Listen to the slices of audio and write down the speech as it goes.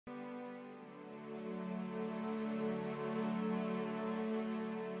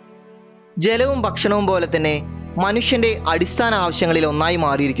ജലവും ഭക്ഷണവും പോലെ തന്നെ മനുഷ്യൻ്റെ അടിസ്ഥാന ആവശ്യങ്ങളിൽ ഒന്നായി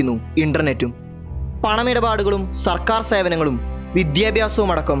മാറിയിരിക്കുന്നു ഇൻ്റർനെറ്റും. പണമിടപാടുകളും സർക്കാർ സേവനങ്ങളും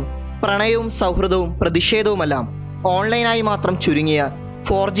വിദ്യാഭ്യാസവും അടക്കം പ്രണയവും സൗഹൃദവും പ്രതിഷേധവുമെല്ലാം ഓൺലൈനായി മാത്രം ചുരുങ്ങിയ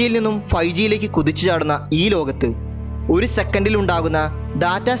 4Gയിൽ നിന്നും 5Gയിലേക്ക് കുതിച്ചു ചാടുന്ന ഈ ലോകത്ത് ഒരു സെക്കൻഡിലുണ്ടാകുന്ന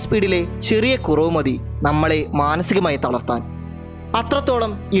ഡാറ്റ സ്പീഡിലെ ചെറിയ കുറവ് മതി നമ്മളെ മാനസികമായി തളർത്താൻ.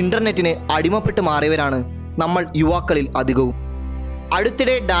 അത്രത്തോളം ഇൻ്റർനെറ്റിന് അടിമപ്പെട്ട് മാറിയവരാണ് നമ്മൾ യുവാക്കളിൽ അധികവും.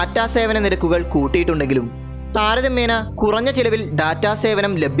 അടുത്തിടെ ഡാറ്റാ സേവന നിരക്കുകൾ കൂട്ടിയിട്ടുണ്ടെങ്കിലും താരതമ്യേന കുറഞ്ഞ ചിലവിൽ ഡാറ്റാ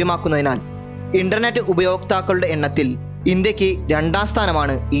സേവനം ലഭ്യമാക്കുന്നതിനാൽ ഇൻ്റർനെറ്റ് ഉപയോക്താക്കളുടെ എണ്ണത്തിൽ ഇന്ത്യക്ക് 2ാം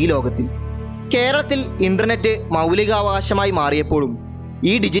സ്ഥാനമാണ് ഈ ലോകത്തിൽ. കേരളത്തിൽ ഇൻ്റർനെറ്റ് മൗലികാവകാശമായി മാറിയപ്പോഴും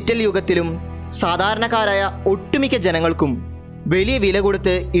ഈ ഡിജിറ്റൽ യുഗത്തിലും സാധാരണക്കാരായ ഒട്ടുമിക്ക ജനങ്ങൾക്കും വലിയ വില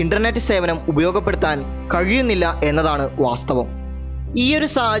കൊടുത്ത് ഇൻ്റർനെറ്റ് സേവനം ഉപയോഗപ്പെടുത്താൻ കഴിയുന്നില്ല എന്നതാണ് വാസ്തവം. ഈയൊരു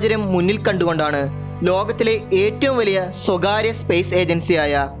സാഹചര്യം മുന്നിൽ കണ്ടുകൊണ്ടാണ് ലോകത്തിലെ ഏറ്റവും വലിയ സ്വകാര്യ സ്പേസ്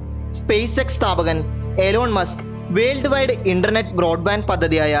ഏജൻസിയായ SpaceX സ്ഥാപകൻ Elon Musk world wide internet broadband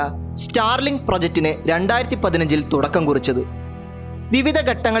പദ്ധതിയായ സ്റ്റാർലിങ്ക് പ്രൊജക്റ്റിന് 2015 തുടക്കം കുറിച്ചത്. വിവിധ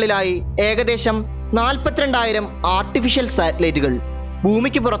ഘട്ടങ്ങളിലായി ഏകദേശം 42,000 ആർട്ടിഫിഷ്യൽ സാറ്റലൈറ്റുകൾ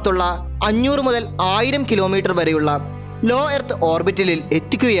ഭൂമിക്ക് പുറത്തുള്ള 500 മുതൽ 1000 കിലോമീറ്റർ വരെയുള്ള ലോ എർത്ത് ഓർബിറ്റലിൽ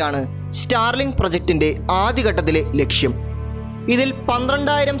എത്തിക്കുകയാണ് സ്റ്റാർലിങ്ക് പ്രൊജക്റ്റിൻ്റെ ആദ്യഘട്ടത്തിലെ ലക്ഷ്യം. ഇതിൽ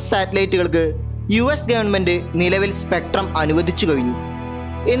 12,000 സാറ്റലൈറ്റുകൾക്ക് US ഗവൺമെൻറ് നിലവിൽ സ്പെക്ട്രം അനുവദിച്ചു കഴിഞ്ഞു.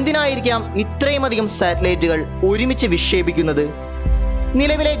 എന്തിനായിരിക്കാം ഇത്രയുമധികം സാറ്റലൈറ്റുകൾ ഒരുമിച്ച് വിക്ഷേപിക്കുന്നത്?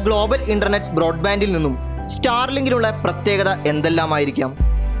 നിലവിലെ ഗ്ലോബൽ ഇൻ്റർനെറ്റ് ബ്രോഡ്ബാൻഡിൽ നിന്നും സ്റ്റാർലിങ്കിലുള്ള പ്രത്യേകത എന്തെല്ലാമായിരിക്കാം?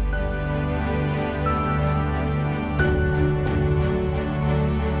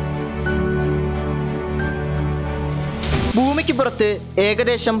 ഭൂമിക്ക് പുറത്ത്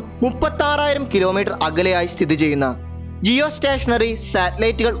ഏകദേശം 36,000 കിലോമീറ്റർ അകലെയായി സ്ഥിതി ചെയ്യുന്ന ജിയോ സ്റ്റേഷനറി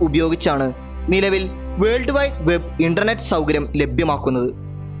സാറ്റലൈറ്റുകൾ ഉപയോഗിച്ചാണ് നിലവിൽ വേൾഡ് വൈഡ് വെബ് ഇൻ്റർനെറ്റ് സൗകര്യം ലഭ്യമാക്കുന്നത്.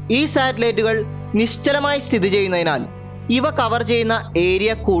 ഈ സാറ്റലൈറ്റുകൾ നിശ്ചലമായി സ്ഥിതി ചെയ്യുന്നതിനാൽ ഇവ കവർ ചെയ്യുന്ന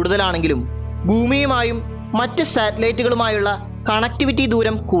ഏരിയ കൂടുതലാണെങ്കിലും ഭൂമിയുമായും മറ്റ് സാറ്റലൈറ്റുകളുമായുള്ള കണക്ടിവിറ്റി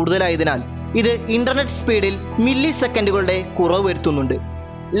ദൂരം കൂടുതലായതിനാൽ ഇത് ഇൻ്റർനെറ്റ് സ്പീഡിൽ മില്ലി സെക്കൻഡുകളുടെ കുറവ് വരുത്തുന്നുണ്ട്.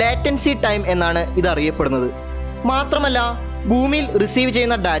 ലേറ്റൻസി ടൈം എന്നാണ് ഇത് അറിയപ്പെടുന്നത്. മാത്രമല്ല, ഭൂമിയിൽ റിസീവ്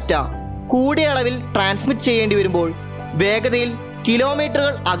ചെയ്യുന്ന ഡാറ്റ കൂടിയ അളവിൽ ട്രാൻസ്മിറ്റ് ചെയ്യേണ്ടി വരുമ്പോൾ വേഗതയിൽ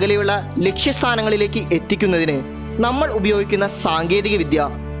കിലോമീറ്ററുകൾ അകലെയുള്ള ലക്ഷ്യസ്ഥാനങ്ങളിലേക്ക് എത്തിക്കുന്നതിന് നമ്മൾ ഉപയോഗിക്കുന്ന സാങ്കേതിക വിദ്യ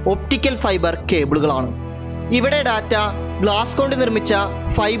ഒപ്റ്റിക്കൽ ഫൈബർ കേബിളുകളാണ്. ഇവിടെ ഡാറ്റ ഗ്ലാസ് കൊണ്ട് നിർമ്മിച്ച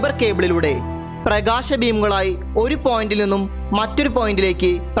ഫൈബർ കേബിളിലൂടെ പ്രകാശ ബീമുകളായി ഒരു പോയിന്റിൽ നിന്നും മറ്റൊരു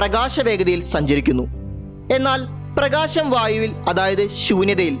പോയിന്റിലേക്ക് പ്രകാശ വേഗതയിൽ സഞ്ചരിക്കുന്നു. എന്നാൽ പ്രകാശം വായുവിൽ, അതായത്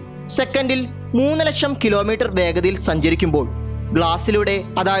ശൂന്യതയിൽ സെക്കൻഡിൽ 3 ലക്ഷം കിലോമീറ്റർ വേഗതയിൽ സഞ്ചരിക്കുമ്പോൾ ഗ്ലാസിലൂടെ,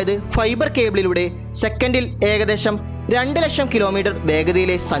 അതായത് ഫൈബർ കേബിളിലൂടെ സെക്കൻഡിൽ ഏകദേശം 2 ലക്ഷം കിലോമീറ്റർ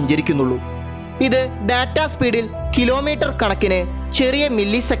വേഗതയിലേ സഞ്ചരിക്കുന്നുള്ളൂ. ഇത് ഡാറ്റ സ്പീഡിൽ കിലോമീറ്റർ കണക്കിന് ചെറിയ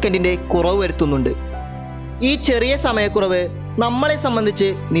മില്ലി സെക്കൻഡിൻ്റെ കുറവ് വരുത്തുന്നുണ്ട്. ഈ ചെറിയ സമയക്കുറവ് നമ്മളെ സംബന്ധിച്ച്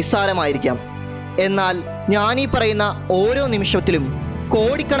നിസ്സാരമായിരിക്കാം. എന്നാൽ ഞാൻ ഈ പറയുന്ന ഓരോ നിമിഷത്തിലും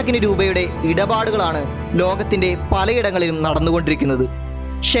കോടിക്കണക്കിന് രൂപയുടെ ഇടപാടുകളാണ് ലോകത്തിൻ്റെ പലയിടങ്ങളിലും നടന്നുകൊണ്ടിരിക്കുന്നത്.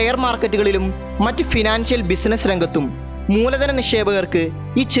 ഷെയർ മാർക്കറ്റുകളിലും മറ്റ് ഫിനാൻഷ്യൽ ബിസിനസ് രംഗത്തും മൂലധന നിക്ഷേപകർക്ക്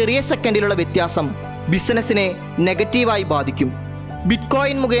ഈ ചെറിയ സെക്കൻഡിലുള്ള വ്യത്യാസം ബിസിനസ്സിനെ നെഗറ്റീവായി ബാധിക്കും.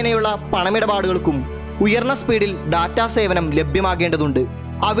 ബിറ്റ്കോയിൻ മുഖേനയുള്ള പണമിടപാടുകൾക്കും ഉയർന്ന സ്പീഡിൽ ഡാറ്റാ സേവനം ലഭ്യമാകേണ്ടതുണ്ട്.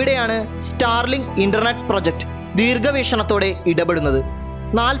 അവിടെയാണ് സ്റ്റാർലിങ്ക് ഇൻ്റർനെറ്റ് പ്രൊജക്റ്റ് ദീർഘവീക്ഷണത്തോടെ ഇടപെടുന്നത്.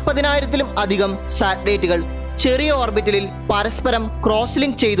 40,000-ലും അധികം സാറ്റലൈറ്റുകൾ ചെറിയ ഓർബിറ്റലിൽ പരസ്പരം ക്രോസ്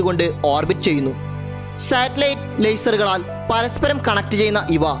ലിങ്ക് ചെയ്തുകൊണ്ട് ഓർബിറ്റ് ചെയ്യുന്നു. സാറ്റലൈറ്റ് ലേസറുകളാൽ പരസ്പരം കണക്ട് ചെയ്യുന്ന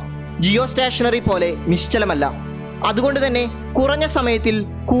ഇവ ജിയോ സ്റ്റേഷനറി പോലെ നിശ്ചലമല്ല. അതുകൊണ്ട് തന്നെ കുറഞ്ഞ സമയത്തിൽ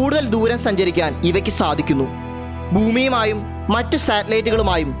കൂടുതൽ ദൂരം സഞ്ചരിക്കാൻ ഇവയ്ക്ക് സാധിക്കുന്നു. ഭൂമിയുമായും മറ്റു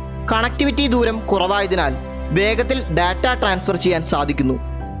സാറ്റലൈറ്റുകളുമായും കണക്ടിവിറ്റി ദൂരം കുറവായതിനാൽ വേഗത്തിൽ ഡാറ്റ ട്രാൻസ്ഫർ ചെയ്യാൻ സാധിക്കുന്നു.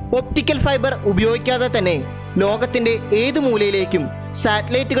 ഒപ്റ്റിക്കൽ ഫൈബർ ഉപയോഗിക്കാതെ തന്നെ ലോകത്തിൻ്റെ ഏത് മൂലയിലേക്കും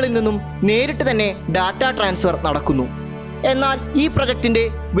സാറ്റലൈറ്റുകളിൽ നിന്നും നേരിട്ട് തന്നെ ഡാറ്റ ട്രാൻസ്ഫർ നടക്കുന്നു. എന്നാൽ ഈ പ്രൊജക്റ്റിൻ്റെ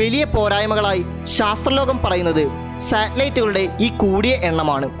വലിയ പോരായ്മകളായി ശാസ്ത്രലോകം പറയുന്നത് സാറ്റലൈറ്റുകളുടെ ഈ കൂടിയ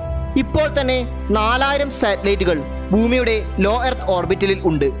എണ്ണമാണ്. ഇപ്പോൾ തന്നെ 4,000 സാറ്റലൈറ്റുകൾ ഭൂമിയുടെ ലോ എർത്ത് ഓർബിറ്റലിൽ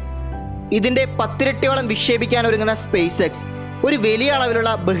ഉണ്ട്. ഇതിൻ്റെ 10 ഇരട്ടിയോളം വിക്ഷേപിക്കാൻ ഒരുങ്ങുന്ന SpaceX ഒരു വലിയ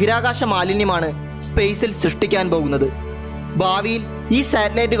അളവിലുള്ള ബഹിരാകാശ മാലിന്യമാണ് സ്പേസിൽ സൃഷ്ടിക്കാൻ പോകുന്നത്. ഭാവിയിൽ ഈ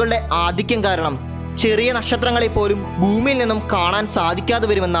സാറ്റലൈറ്റുകളുടെ ആധിക്യം കാരണം ചെറിയ നക്ഷത്രങ്ങളെപ്പോലും ഭൂമിയിൽ നിന്നും കാണാൻ സാധിക്കാതെ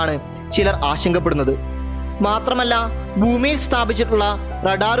വരുമെന്നാണ് ചിലർ ആശങ്കപ്പെടുന്നത്. മാത്രമല്ല, ഭൂമിയിൽ സ്ഥാപിച്ചിട്ടുള്ള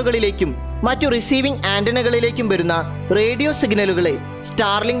റഡാറുകളിലേക്കും മറ്റു റിസീവിംഗ് ആന്റിനകളിലേക്കും വരുന്ന റേഡിയോ സിഗ്നലുകളെ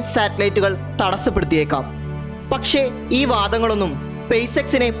സ്റ്റാർലിങ്ക് സാറ്റലൈറ്റുകൾ തടസ്സപ്പെടുത്തിയേക്കാം. പക്ഷേ ഈ വാദങ്ങളൊന്നും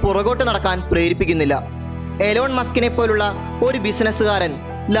SpaceXനെ പുറകോട്ട് നടക്കാൻ പ്രേരിപ്പിക്കുന്നില്ല. എലോൺ മസ്കിനെ പോലുള്ള ഒരു ബിസിനസ്സുകാരൻ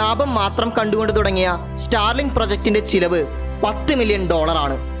ലാഭം മാത്രം കണ്ടുകൊണ്ട് തുടങ്ങിയ സ്റ്റാർലിങ്ക് പ്രൊജക്റ്റിന്റെ ചിലവ് $10 മില്യൺ.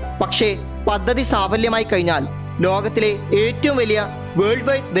 പക്ഷേ പദ്ധതി സാഫല്യമായി കഴിഞ്ഞാൽ ലോകത്തിലെ ഏറ്റവും വലിയ വേൾഡ്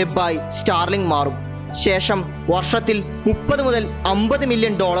വൈഡ് വെബായി സ്റ്റാർലിങ്ക് മാറും. ശേഷം വർഷത്തിൽ 30 മുതൽ 50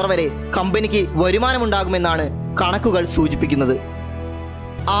 മില്യൺ ഡോളർ വരെ കമ്പനിക്ക് വരുമാനമുണ്ടാകുമെന്നാണ് കണക്കുകൾ സൂചിപ്പിക്കുന്നത്.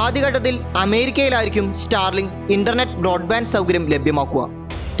 ആദ്യഘട്ടത്തിൽ അമേരിക്കയിലായിരിക്കും സ്റ്റാർലിങ്ക് ഇന്റർനെറ്റ് ബ്രോഡ്ബാൻഡ് സൗകര്യം ലഭ്യമാക്കുക.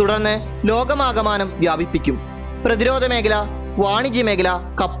 തുടർന്ന് ലോകമാകമാനം വ്യാപിപ്പിക്കും. പ്രതിരോധ മേഖല, വാണിജ്യ മേഖല,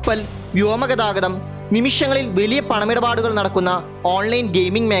 കപ്പൽ, വ്യോമഗതാഗതം, നിമിഷങ്ങളിൽ വലിയ പണമിടപാടുകൾ നടക്കുന്ന ഓൺലൈൻ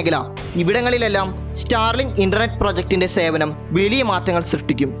ഗെയിമിംഗ് മേഖല, ഇവിടങ്ങളിലെല്ലാം സ്റ്റാർലിങ്ക് ഇന്റർനെറ്റ് പ്രൊജക്ടിന്റെ സേവനം വലിയ മാറ്റങ്ങൾ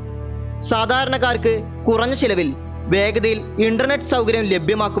സൃഷ്ടിക്കും. സാധാരണക്കാർക്ക് കുറഞ്ഞ ചിലവിൽ വേഗതയിൽ ഇന്റർനെറ്റ് സൗകര്യം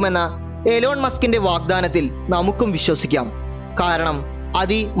ലഭ്യമാക്കുമെന്ന എലോൺ മസ്കിന്റെ വാഗ്ദാനത്തിൽ നമുക്കും വിശ്വസിക്കാം. കാരണം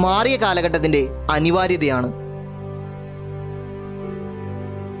അത് മാറിയ കാലഘട്ടത്തിന്റെ അനിവാര്യതയാണ്.